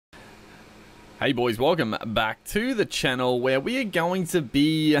Hey boys, welcome back to the channel where we are going to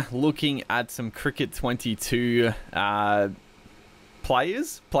be looking at some Cricket 22 teams. I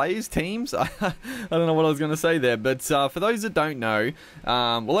don't know what I was going to say there, but for those that don't know,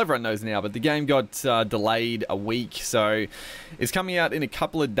 well, everyone knows now, but the game got delayed a week, so it's coming out in a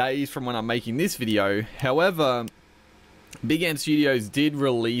couple of days from when I'm making this video. However, Big Ant Studios did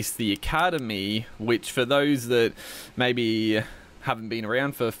release the Academy, which for those that maybe haven't been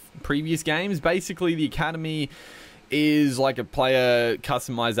around for previous games, basically the Academy is like a player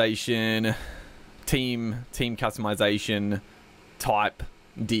customization, team customization type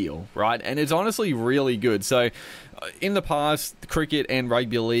deal, right? And it's honestly really good. So in the past, cricket and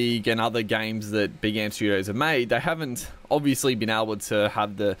rugby league and other games that Big Ant Studios have made, they haven't obviously been able to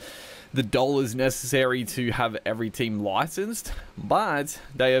have the dollars necessary to have every team licensed, but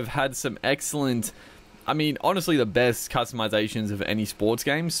they have had some excellent, I mean, honestly, the best customizations of any sports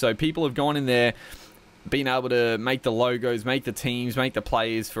game. So people have gone in there, been able to make the logos, make the teams, make the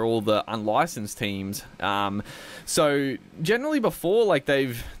players for all the unlicensed teams. So generally before, like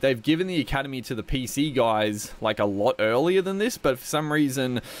they've given the Academy to the PC guys like a lot earlier than this, but for some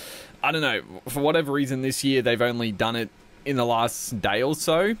reason, I don't know, for whatever reason this year they've only done it in the last day or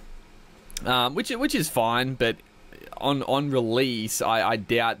so, which is fine, but on release, I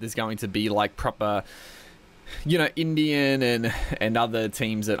doubt there's going to be like proper, you know, Indian and other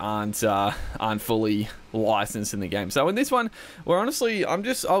teams that aren't fully licensed in the game. So in this one, where honestly, I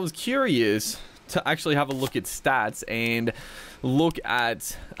was curious to actually have a look at stats and look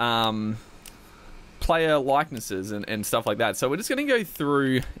at player likenesses and stuff like that. So we're just going to go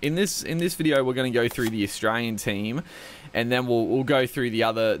through in this video. We're going to go through the Australian team, and then we'll go through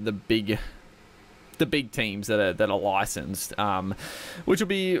the big teams that are licensed, which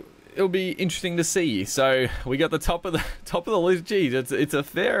it'll be interesting to see. So we got the top of the list. Geez, it's a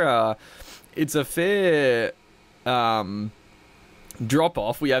fair drop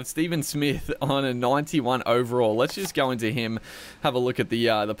off. We have Stephen Smith on a 91 overall. Let's just go into him, have a look at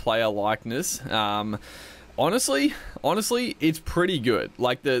the player likeness. Honestly, it's pretty good.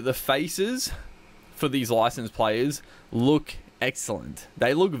 Like the faces for these licensed players look excellent.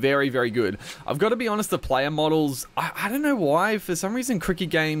 They look very, very good. I've got to be honest, the player models, I don't know why, for some reason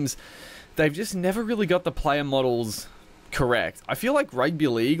cricket games, they've just never really got the player models correct. I feel like Rugby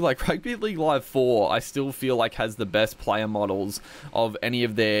League Live 4, I still feel like has the best player models of any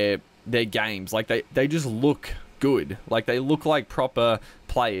of their games. Like they just look good. Like they look like proper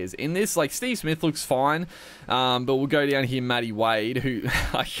players. In this, like Steve Smith looks fine, but we'll go down here, Matty Wade, who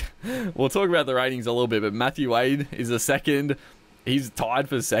we'll talk about the ratings a little bit, but Matthew Wade is the second. He's tied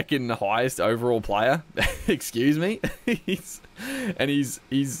for second highest overall player. Excuse me. He's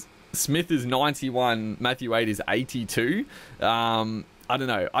Smith is 91, Matthew Wade is 82. I don't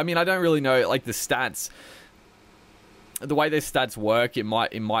know. I mean, I don't really know like the stats. The way their stats work, it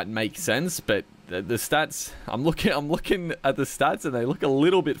might make sense, but the stats, I'm looking at the stats and they look a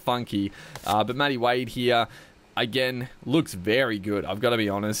little bit funky. But Matty Wade here, again, looks very good. I've got to be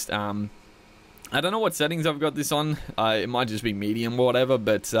honest. I don't know what settings I've got this on. It might just be medium or whatever,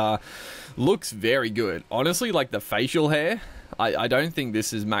 but looks very good. Honestly, like the facial hair, I don't think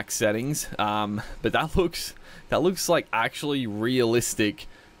this is max settings, but that looks like actually realistic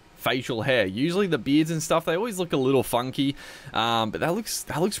facial hair. Usually the beards and stuff, they always look a little funky, but that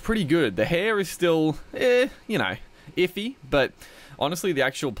looks pretty good. The hair is still, you know, iffy, but honestly, the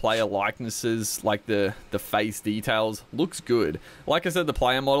actual player likenesses, like the face details, looks good. Like I said, the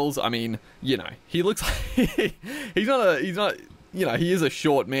player models, I mean, you know, he looks like he's not, you know, he is a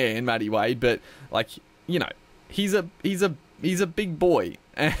short man, Matty Wade, but like, you know, he's a big boy.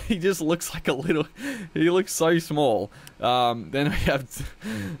 And he just looks like he looks so small. Then we have,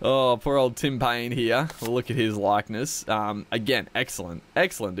 poor old Tim Payne here. We'll look at his likeness. Again, excellent,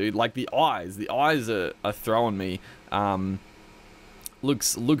 dude. Like the eyes are throwing me.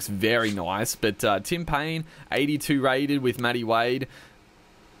 Looks very nice. But Tim Payne, 82 rated with Matty Wade.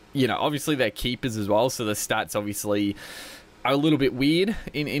 You know, obviously they're keepers as well, so the stats obviously are a little bit weird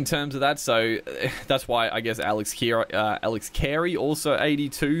in terms of that, so that's why I guess Alex Carey also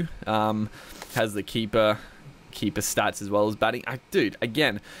 82 has the keeper stats as well as batting. Dude,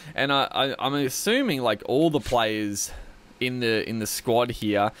 again, and I'm assuming like all the players in the squad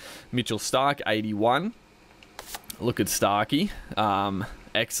here, Mitchell Starc 81. Look at Starkey,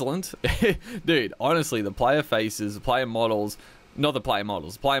 excellent, dude. Honestly, the player faces, the player models. Not the player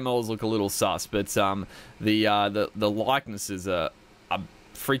models. Player models look a little sus, but the likenesses are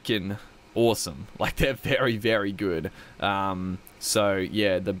freaking awesome. Like they're very, very good. So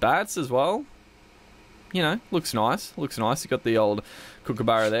yeah, the bats as well. you know, looks nice. Looks nice. You got the old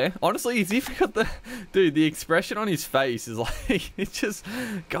Kookaburra there. Honestly, he's even got the... Dude, the expression on his face is like... It just...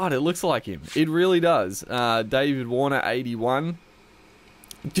 God, it looks like him. It really does. David Warner, 81.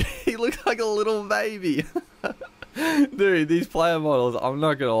 He looks like a little baby. Dude, these player models, I'm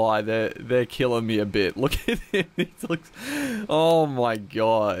not gonna lie, they're killing me a bit. Look at him. He looks... Oh my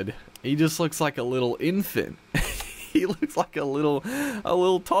god. He just looks like a little infant. He looks like a little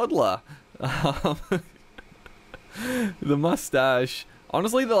toddler. The mustache,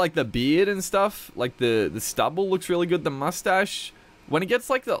 honestly, the beard and stuff, like the stubble looks really good. The mustache, when it gets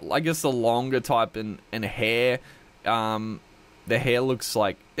like I guess the longer type and hair, the hair looks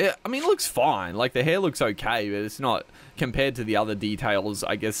like, I mean, it looks fine. Like the hair looks okay, but it's not compared to the other details.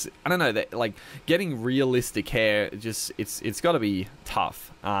 I guess, I don't know, that like getting realistic hair, just it's got to be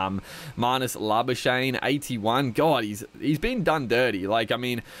tough. Marnus Labuschagne, 81. God, he's been done dirty. Like, I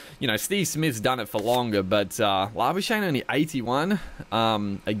mean, you know, Steve Smith's done it for longer, but Labuschagne only 81.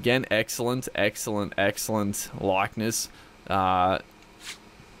 Again, excellent likeness.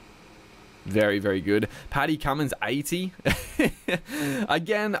 Very, very good. Paddy Cummins, 80.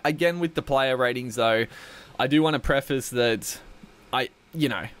 Again, with the player ratings, though, I do want to preface that you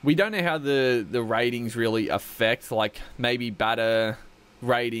know, we don't know how the ratings really affect, like, maybe batter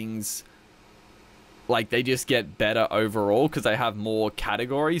ratings, like, they just get better overall because they have more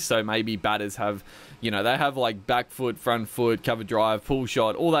categories. So maybe batters have, you know, they have, like, back foot, front foot, cover drive, pull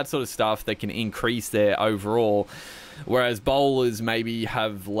shot, all that sort of stuff that can increase their overall. Whereas bowlers maybe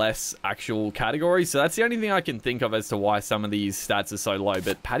have less actual categories. So that's the only thing I can think of as to why some of these stats are so low.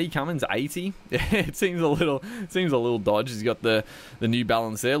 But Paddy Cummins, 80. It seems a little dodge. He's got the New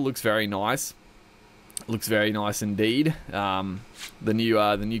Balance there. Looks very nice. Looks very nice indeed. The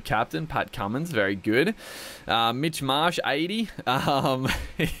new captain, Pat Cummins, very good. Mitch Marsh, 80. I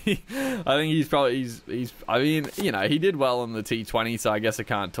think he's I mean, you know, he did well on the T20, so I guess I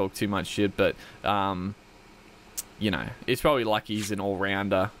can't talk too much shit, but you know, it's probably lucky he's an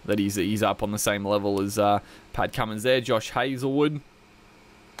all-rounder, that he's up on the same level as Pat Cummins there. Josh Hazelwood,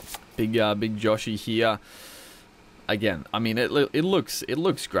 big Joshy here. Again, I mean, it looks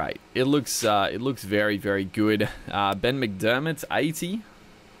great. It looks very, very good. Ben McDermott's 80.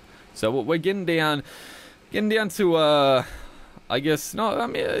 So we're getting down to I guess, no, I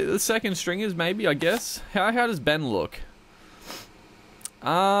mean, the second stringers maybe, I guess. How does Ben look?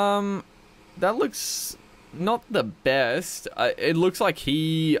 That looks not the best. It looks like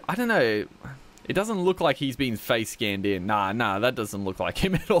I don't know. It doesn't look like he's been face scanned in. Nah, that doesn't look like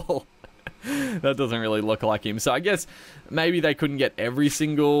him at all. That doesn't really look like him. So I guess maybe they couldn't get every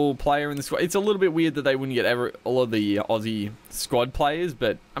single player in the squad. It's a little bit weird that they wouldn't get all of the Aussie squad players,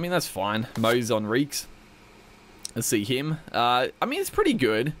 but I mean, that's fine. Mo's on Reeks. Let's see him. I mean, it's pretty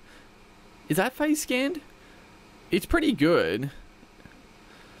good. Is that face scanned? It's pretty good.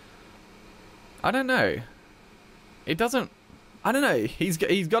 I don't know. It doesn't... I don't know. He's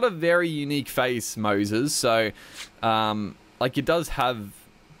got a very unique face, Moses. So, like, it does have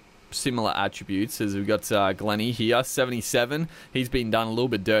similar attributes, as we've got Glennie here, 77. He's been done a little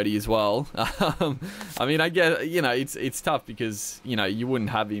bit dirty as well. I mean, I get, you know, it's tough because, you know, you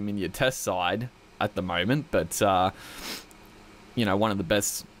wouldn't have him in your test side at the moment, but, you know, one of the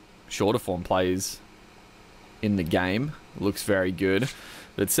best shorter form players in the game. Looks very good.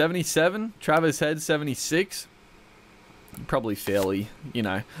 But 77, Travis Head, 76. Probably fairly, you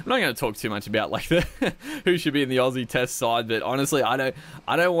know, I'm not going to talk too much about like who should be in the Aussie test side, but honestly, I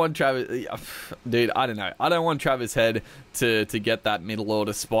don't want Travis, dude, I don't know. I don't want Travis Head to get that middle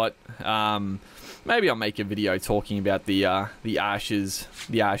order spot. Maybe I'll make a video talking about the Ashes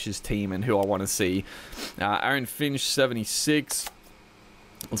team and who I want to see. Aaron Finch, 76.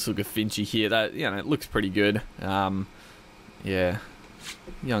 Let's look at Finchy here. That, you know, it looks pretty good. Yeah,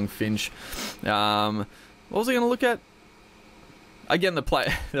 young Finch. What was I going to look at? Again, the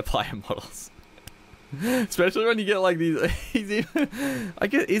player models. Especially when you get like these. He's even, I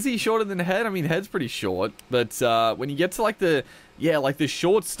guess, is he shorter than Head? I mean, Head's pretty short, but when you get to like the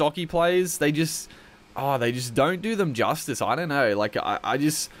short, stocky players, they just don't do them justice. I don't know. Like I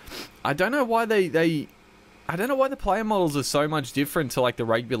don't know why I don't know why the player models are so much different to like the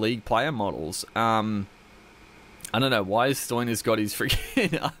rugby league player models. I don't know why Stoiner's got his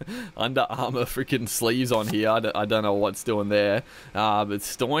freaking Under Armour freaking sleeves on here. I don't know what's doing there. But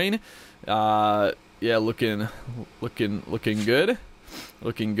Stoin, yeah, looking good.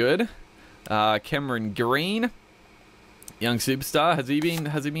 Looking good. Cameron Green, young superstar. Has he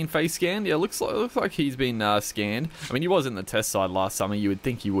been face scanned? Yeah, looks like he's been scanned. I mean, he was in the test side last summer. You would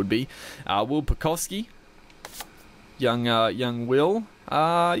think he would be. Will Pucovski. young Will.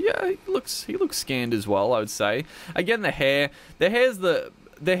 Yeah, he looks scanned as well, I would say. Again, the hair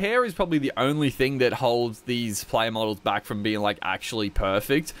is probably the only thing that holds these player models back from being like actually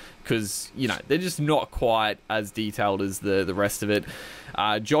perfect, because you know they're just not quite as detailed as the rest of it.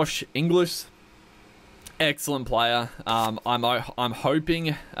 Josh Inglis, excellent player. I'm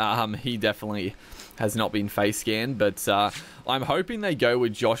hoping he definitely has not been face scanned, but I'm hoping they go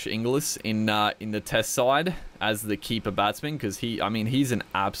with Josh Inglis in the test side as the keeper batsman, because he's an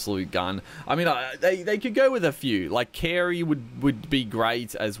absolute gun. I mean, they could go with a few, like Carey would be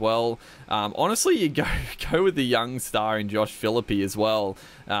great as well. Honestly, you go with the young star in Josh Philippe as well.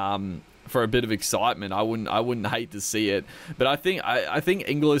 For a bit of excitement, I wouldn't hate to see it, but I think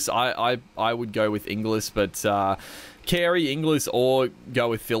Inglis, I would go with Inglis, but Carey, Inglis, or go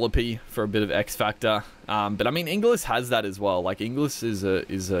with Philippe for a bit of X factor. But I mean, Inglis has that as well. Like Inglis is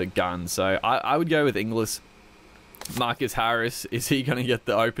a gun, so I would go with Inglis. Marcus Harris, is he going to get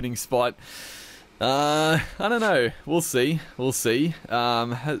the opening spot? I don't know. We'll see.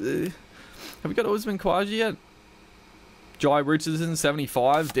 Have we got Usman Khawaja yet? Jai Richardson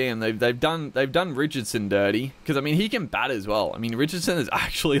 75. Damn, they've done Richardson dirty, because I mean he can bat as well. I mean Richardson is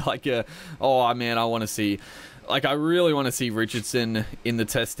actually like I really want to see Richardson in the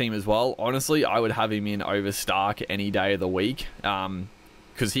test team as well. Honestly, I would have him in over Stark any day of the week,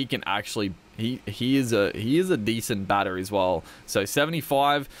 because he can actually he is a decent batter as well. So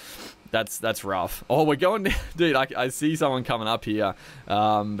 75. That's rough. Oh, we're going, dude. I see someone coming up here,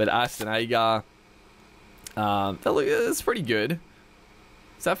 but Aston Agar. That's pretty good.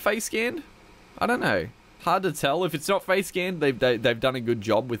 Is that face scanned? I don't know. Hard to tell. If it's not face scanned, they've done a good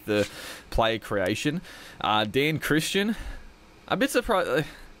job with the player creation. Dan Christian, a bit surprised.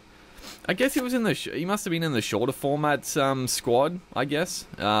 I guess he was he must have been in the shorter format squad, I guess.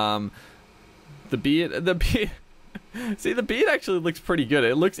 The beard. See, the beard actually looks pretty good.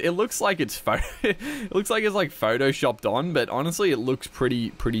 It looks like it's it looks like it's like photoshopped on, but honestly, it looks pretty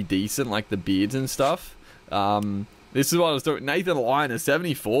decent, like the beards and stuff. This is what I was talking. Nathan Lyon is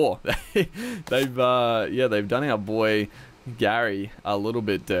 74. They've done our boy Gary a little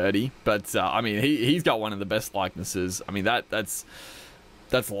bit dirty, but I mean he's got one of the best likenesses. I mean that's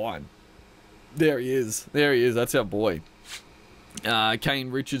Lyon. There he is. That's our boy.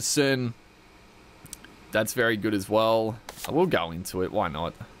 Kane Richardson. That's very good as well. I will go into it. Why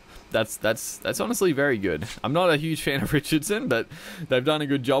not? That's honestly very good. I'm not a huge fan of Richardson, but they've done a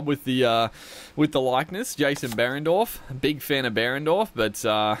good job with the likeness. Jason Behrendorff, big fan of Behrendorff, but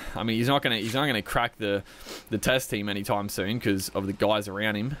I mean he's not gonna crack the test team anytime soon because of the guys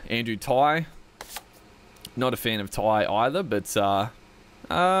around him. Andrew Ty, not a fan of Ty either, but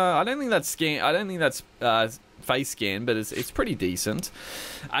I don't think that's face scan, but it's pretty decent.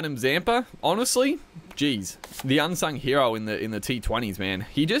 Adam Zampa, honestly, geez, the unsung hero in the T20s, man.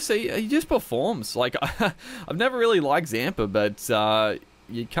 He just performs. Like I've never really liked Zampa, but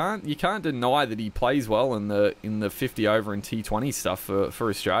you can't deny that he plays well in the 50 over and T20 stuff for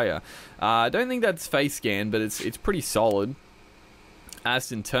Australia. I don't think that's face scan, but it's pretty solid.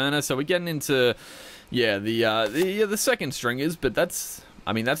 Aston Turner, so we're getting into the second stringers, but that's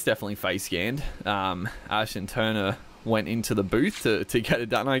definitely face scanned. Ashton Turner went into the booth to get it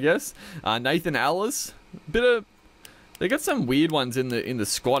done, I guess. Nathan Ellis, they got some weird ones in the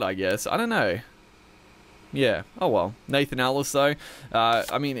squad, I guess. I don't know. Yeah. Oh well. Nathan Ellis though.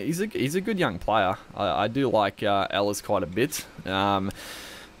 I mean he's a good young player. I do like Ellis quite a bit.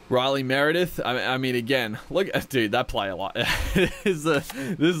 Riley Meredith. I mean, again, look, dude, that player. This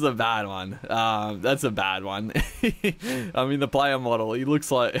is a bad one. That's a bad one. I mean, the player model. He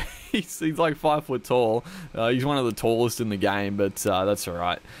looks like he's like 5 foot tall. He's one of the tallest in the game, but that's all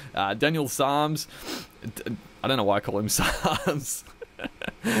right. Daniel Sams. I don't know why I call him Sams.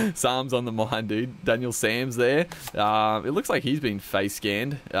 Sams on the mind, dude. Daniel Sams there. It looks like he's been face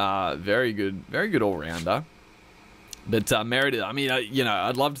scanned. Very good all rounder. But Meredith, I mean,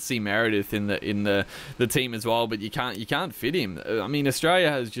 I'd love to see Meredith in the team as well, but you can't fit him. I mean,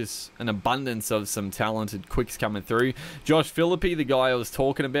 Australia has just an abundance of some talented quicks coming through. Josh Philippe, the guy I was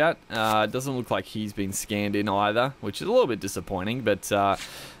talking about, doesn't look like he's been scanned in either, which is a little bit disappointing. But I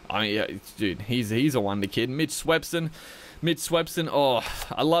mean, dude, he's a wonder kid. Mitch Swepson. Oh,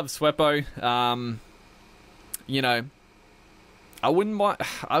 I love Sweppo. I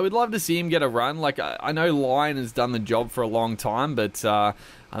would love to see him get a run. Like I know Lyon has done the job for a long time, but I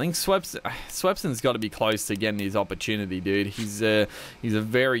think Swepson's got to be close to getting his opportunity, dude. He's a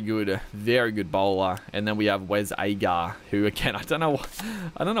very good bowler. And then we have Wes Agar, who again I don't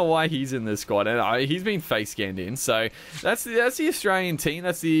know why he's in this squad. And he's been face scanned in. So that's the Australian team.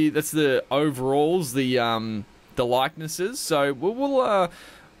 That's the overalls. the likenesses. So we'll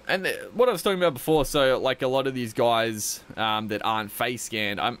and what I was talking about before, so like a lot of these guys that aren't face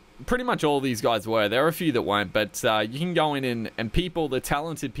scanned, pretty much all these guys were. There are a few that weren't, but you can go in and people, the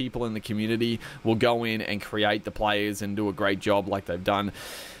talented people in the community will go in and create the players and do a great job like they've done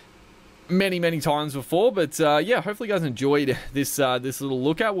many times before. But yeah, hopefully you guys enjoyed this little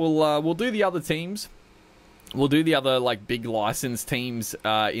look at. We'll do the other teams. We'll do the other like big licensed teams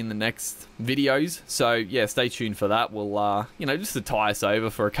in the next videos. So yeah, stay tuned for that. We'll just to tie us over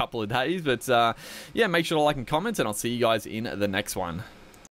for a couple of days. But yeah, make sure to like and comment, and I'll see you guys in the next one.